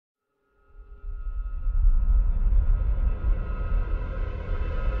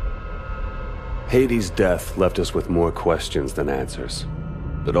Hades' death left us with more questions than answers.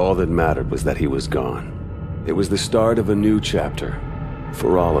 But all that mattered was that he was gone. It was the start of a new chapter,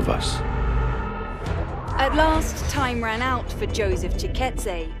 for all of us. At last, time ran out for Joseph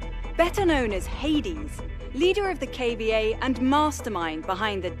Chiketze, better known as Hades, leader of the KVA and mastermind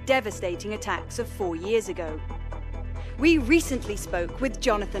behind the devastating attacks of 4 years ago. We recently spoke with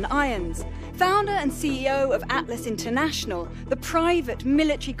Jonathan Irons, founder and CEO of Atlas International, the private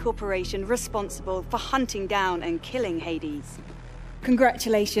military corporation responsible for hunting down and killing Hades.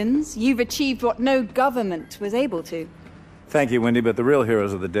 Congratulations, you've achieved what no government was able to. Thank you, Wendy, but the real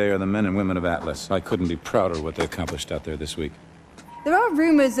heroes of the day are the men and women of Atlas. I couldn't be prouder of what they accomplished out there this week. There are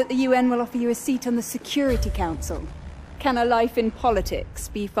rumors that the UN will offer you a seat on the Security Council. Can a life in politics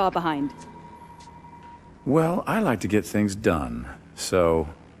be far behind? Well, I like to get things done, so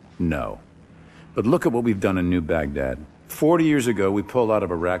no. But look at what we've done in New Baghdad. 40 years ago, we pulled out of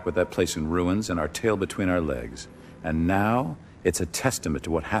Iraq with that place in ruins and our tail between our legs. And now, it's a testament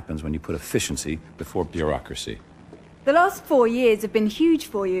to what happens when you put efficiency before bureaucracy. The last 4 years have been huge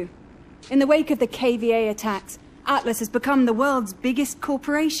for you. In the wake of the KVA attacks, Atlas has become the world's biggest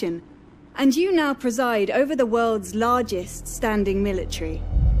corporation. And you now preside over the world's largest standing military.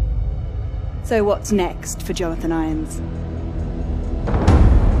 So what's next for Jonathan Irons?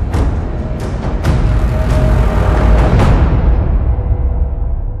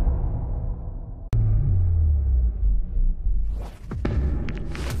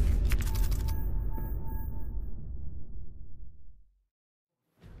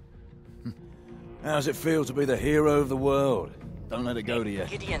 How's it feel to be the hero of the world? Don't let it go to you.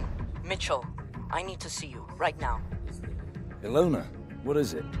 Gideon, Mitchell, I need to see you, right now. Ilona, what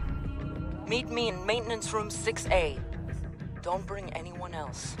is it? Meet me in maintenance room 6A. Don't bring anyone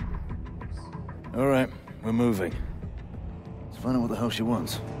else. Alright, we're moving. Let's find out what the hell she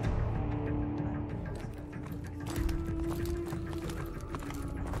wants.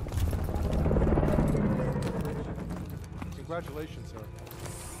 Congratulations, sir.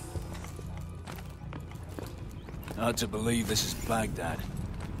 Hard to believe this is Baghdad.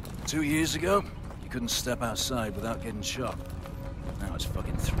 2 years ago, you couldn't step outside without getting shot. Now it's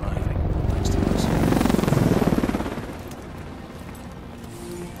fucking thriving, thanks to us.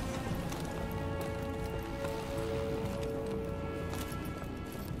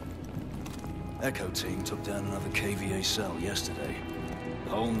 Echo team took down another KVA cell yesterday.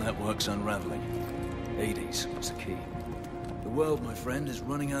 The whole network's unraveling. Hades was the key. The world, my friend, is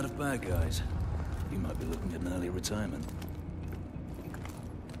running out of bad guys. You might be looking at an early retirement.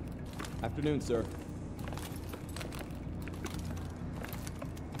 Afternoon, sir.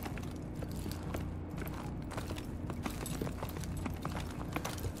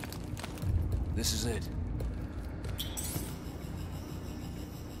 This is it.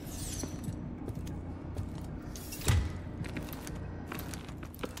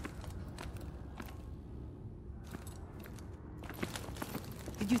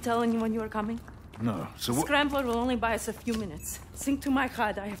 Did you tell anyone you were coming? No, so what? Scrambler will only buy us a few minutes. Sync to my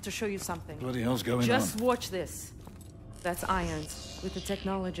HUD, I have to show you something. Bloody hell's going on? Just watch this. That's Irons, with the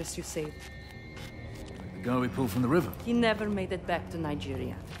technologist you saved. The guy we pulled from the river. He never made it back to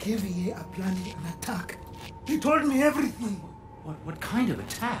Nigeria. KVA are planning an attack. He told me everything. What kind of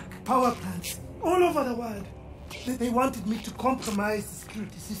attack? Power plants, all over the world. They wanted me to compromise the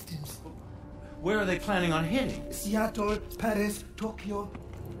security systems. Where are they planning on hitting? Seattle, Paris, Tokyo.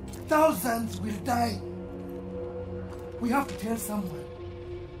 Thousands will die. We have to tell someone.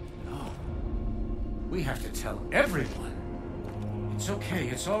 No. We have to tell everyone. It's okay,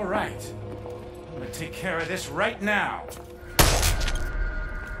 it's all right. I'm gonna take care of this right now.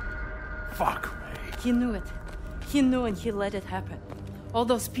 Fuck, Ray. He knew it. He knew and he let it happen. All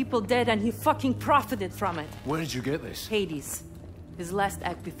those people dead and he fucking profited from it. Where did you get this? Hades. His last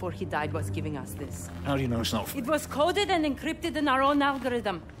act before he died was giving us this. How do you know it's not It was coded and encrypted in our own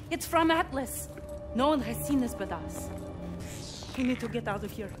algorithm. It's from Atlas. No one has seen this but us. We need to get out of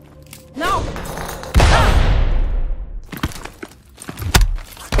here. Now!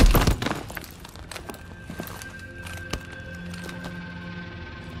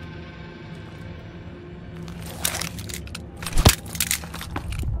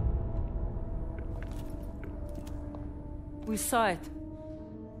 We saw it.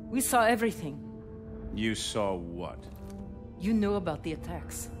 We saw everything. You saw what? You knew about the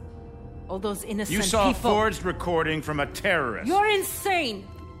attacks. All those innocent people. You saw a forged recording from a terrorist. You're insane!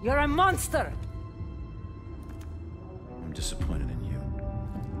 You're a monster! I'm disappointed in you.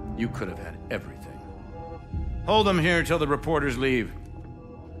 You could have had everything. Hold them here till the reporters leave.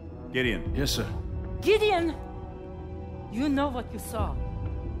 Gideon. Yes, sir. Gideon! You know what you saw.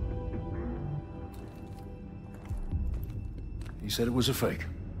 He said it was a fake.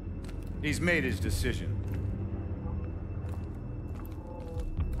 He's made his decision.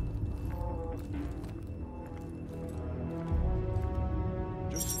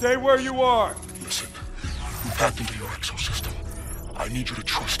 Just stay where you are. Listen, you've hacked into your exosystem. I need you to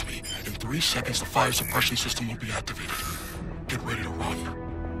trust me. In 3 seconds, the fire suppression system will be activated. Get ready to run.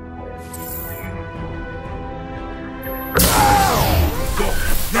 Go,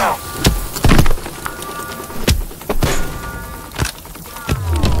 now!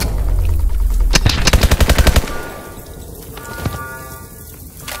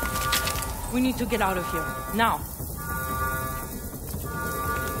 We need to get out of here, now.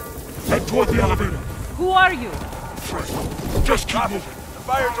 Head toward the elevator. Who are you? Just keep moving. The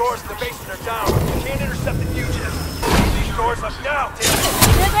fire doors to the basement are down. You can't intercept the fugitive. These doors up now.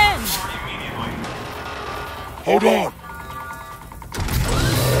 Get in! Hold on.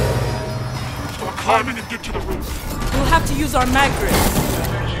 Start climbing and get to the roof. We'll have to use our mag grids.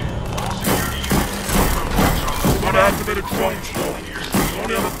 Unactivated drones flow. You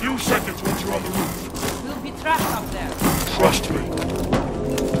only have a few seconds once you're on the roof. We'll be trapped up there. Trust me.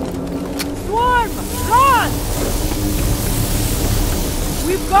 Swarm! Run!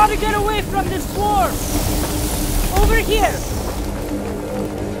 We've got to get away from this swarm! Over here!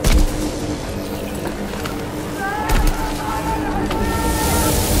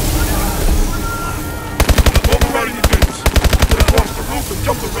 Overriding the gates. Get across the roof and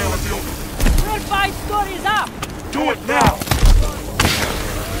jump the rail at the opening. We're 5 stories up! Do it now!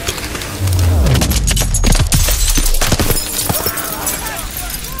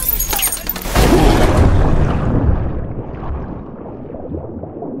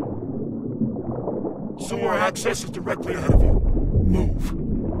 Sewer access is directly ahead of you. Move.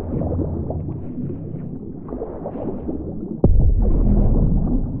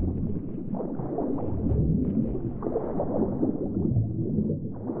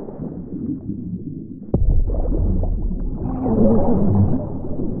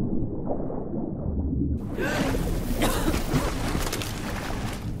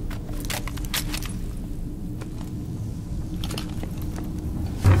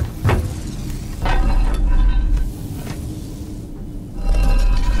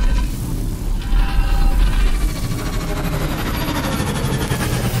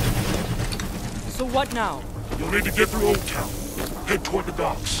 What now? You'll need to get through Old Town. Head toward the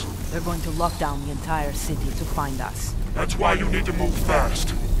docks. They're going to lock down the entire city to find us. That's why you need to move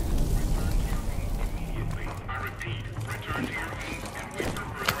fast.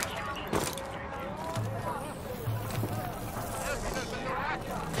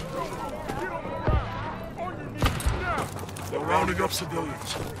 They're rounding up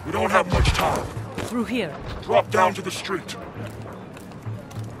civilians. We don't have much time. Through here. Drop down to the street.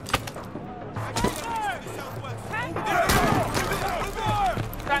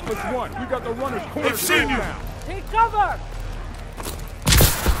 Atlas 1, we got the runners cornered. They've seen you! Now. Take cover!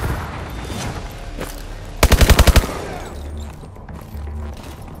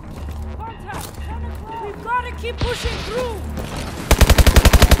 Contact! We've got to keep pushing through!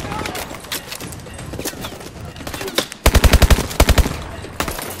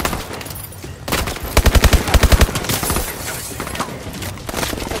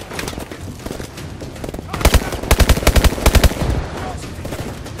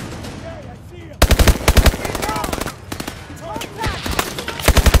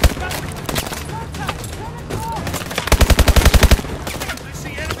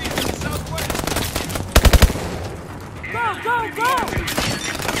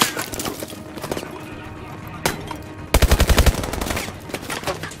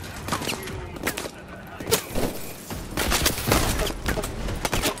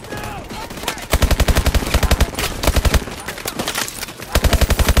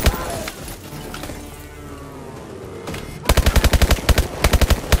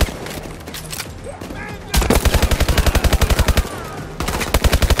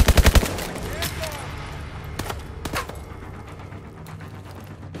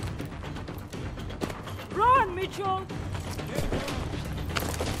 Run, Mitchell!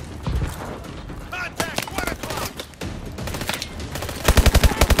 Contact! 1 o'clock!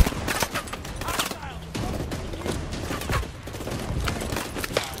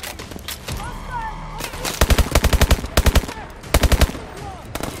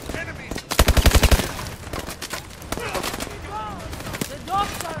 Enemies! The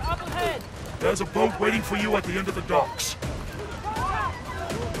docks are up ahead! There's a boat waiting for you at the end of the docks.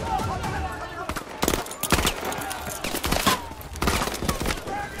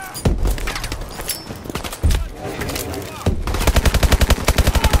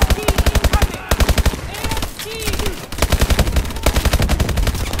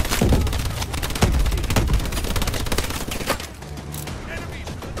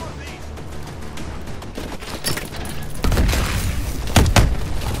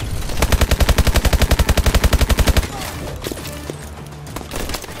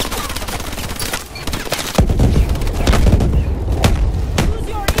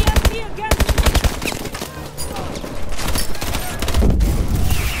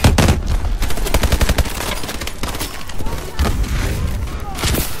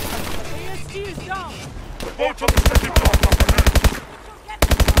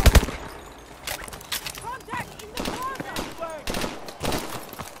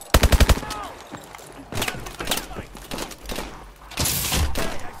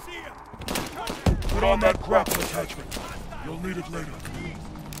 needed later.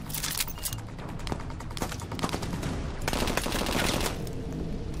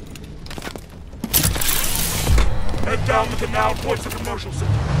 Head down the canal towards the commercial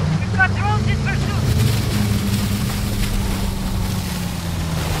center. We've got drones in pursuit!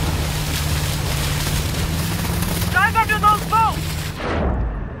 Dive under those boats!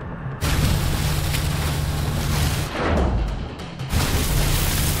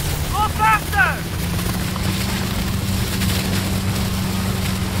 Go faster!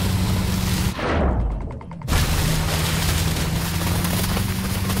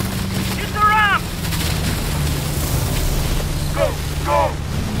 Hit the ramp! Go! Go!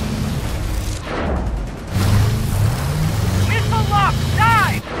 Missile lock!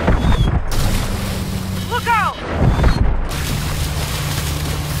 Dive! Look out!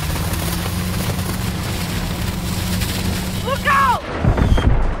 Look out!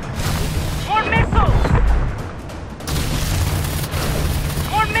 More missiles!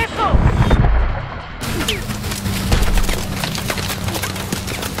 More missiles!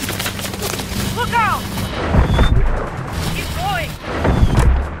 Look out! Keep going!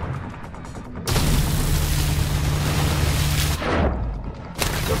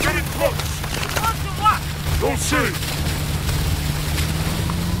 We're getting close! On to what? Don't see!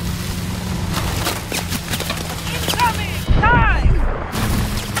 Incoming! Dive!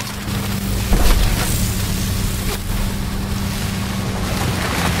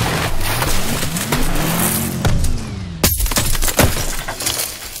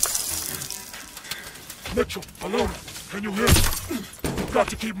 Mitchell, Alona, can you hear me? We've got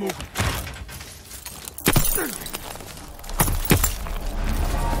to keep moving.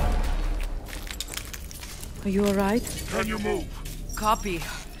 Are you alright? Can you move? Copy.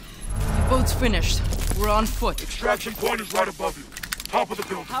 The boat's finished. We're on foot. Extraction point is right above you. Top of the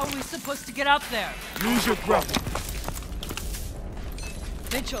building. How are we supposed to get up there? Use your grapple.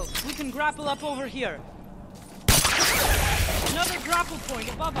 Mitchell, we can grapple up over here. Another grapple point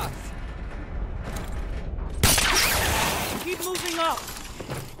above us. Keep moving up.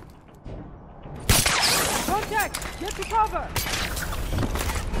 Contact! Get to cover!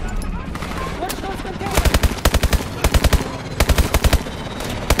 Watch those containers!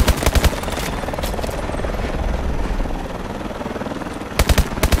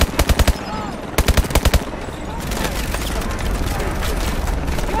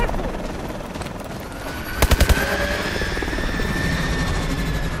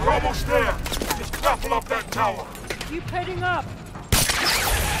 We're almost there. Just grapple up that tower. Keep heading up!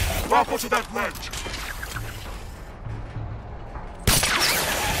 Grapple to that ledge.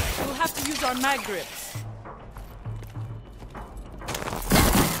 We'll have to use our mag grips.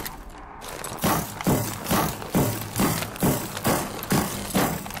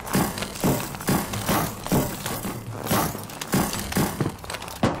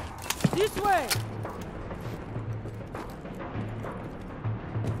 This way!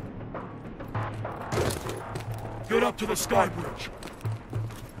 Get up to the sky bridge.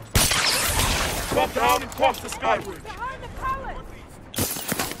 Drop down and cross the sky bridge. Behind the pallet!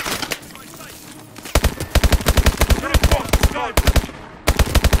 Get across the sky bridge.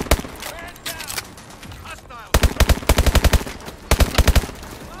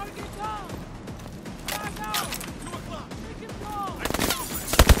 Target down! Back out! 2 o'clock! Take him down!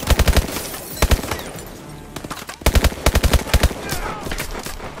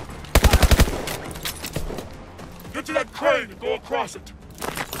 Get to that crane and go across it.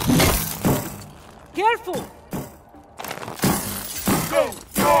 Careful! Go!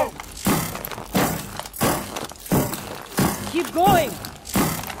 Go! Keep going!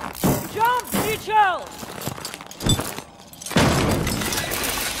 Jump, Mitchell!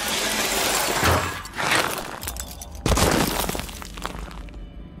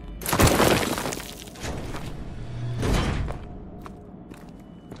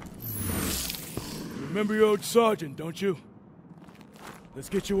 Remember your old sergeant, don't you? Let's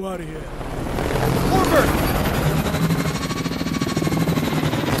get you out of here.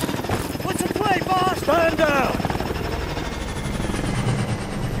 What's the play, boss? Stand down!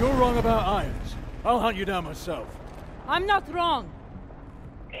 If you're wrong about irons, I'll hunt you down myself. I'm not wrong.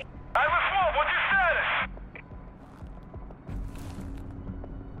 What's your status?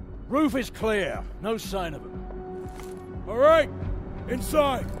 Roof is clear. No sign of him. All right.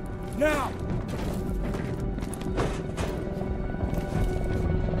 Inside. Now.